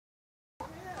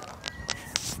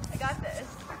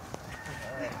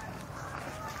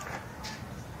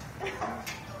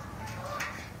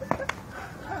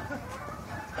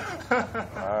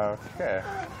Okay.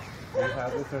 You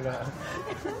have this or not?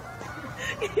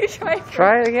 You try first.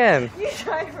 Try it again. You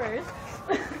try first.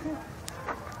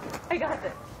 I got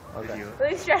this. Okay.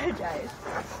 Let me strategize.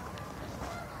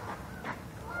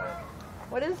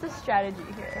 What is the strategy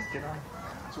here? Get on.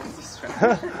 What's the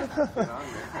strategy? Get on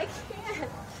there. I can't.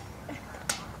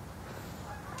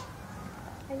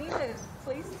 I need a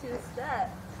place to step.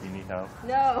 You need help?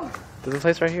 No, There's a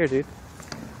place right here, dude.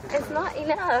 it's not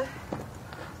enough.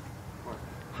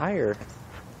 Higher.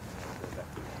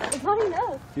 It's not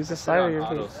enough. Use the side of your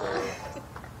Auto feet.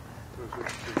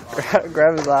 solo.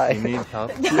 Grab his eye. You need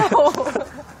help? No.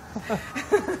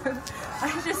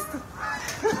 I just.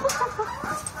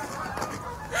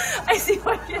 I see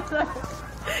what you're doing.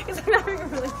 Because I'm not even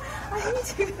really. I need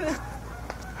to do this.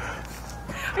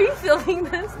 Are you filming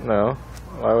this? No.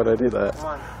 Why would I do that? Come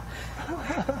on.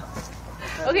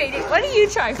 Okay, why don't you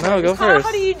try first? No, go first.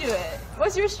 How do you do it?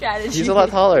 What's your strategy? He's a lot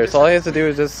taller, so all he has to do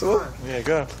is just swoop. Yeah,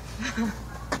 go. You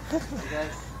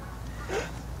guys.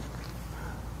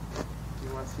 Do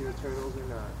you want to see the turtles or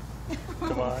not?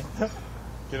 Come on.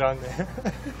 Get on there.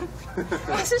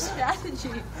 What's the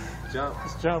strategy? Jump.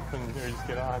 Just jump and or just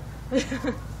get on. You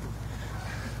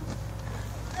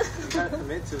gotta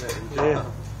commit to it. And Yeah.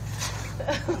 jump.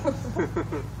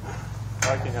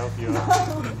 I can help you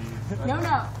out.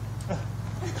 No.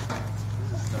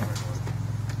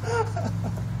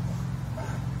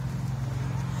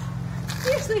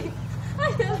 Seriously, I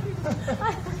know.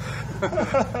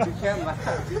 You can't laugh.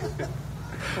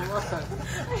 Come on.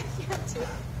 I can't do it.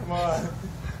 Come on.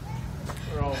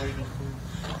 We're all waiting for you.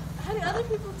 How do other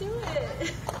people do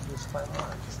it? Just climb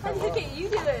on. Just How climb do you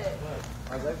do it?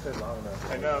 My legs are long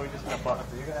enough. I know, we just jump on.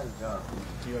 So you're gonna have to jump.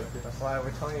 You like this? That's why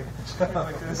we're telling you to jump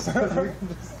like this.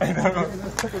 I know.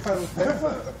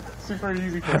 Super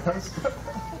easy for us.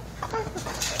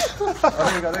 Oh,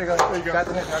 there you go, there you go. There you go. Grab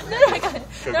the head, grab the No, head. I got it.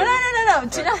 No.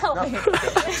 Do not help me.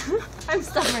 I'm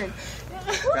stubborn.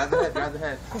 Grab the head, grab the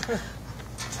head.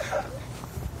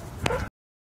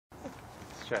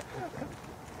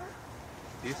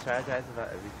 Do you strategize about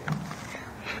everything?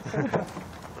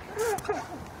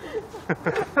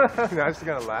 No, I'm just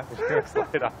gonna laugh and you're gonna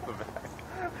slide off the back.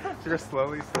 You're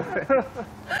slowly slide.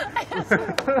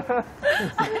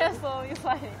 I'm gonna slowly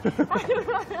slide. I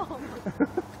don't know.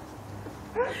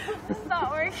 It's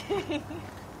not working.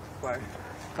 Slide.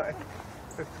 Slide.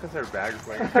 It's because her bag's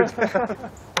laying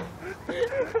down.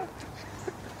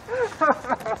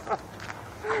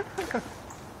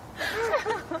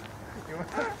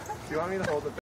 Do you want me to hold the bag?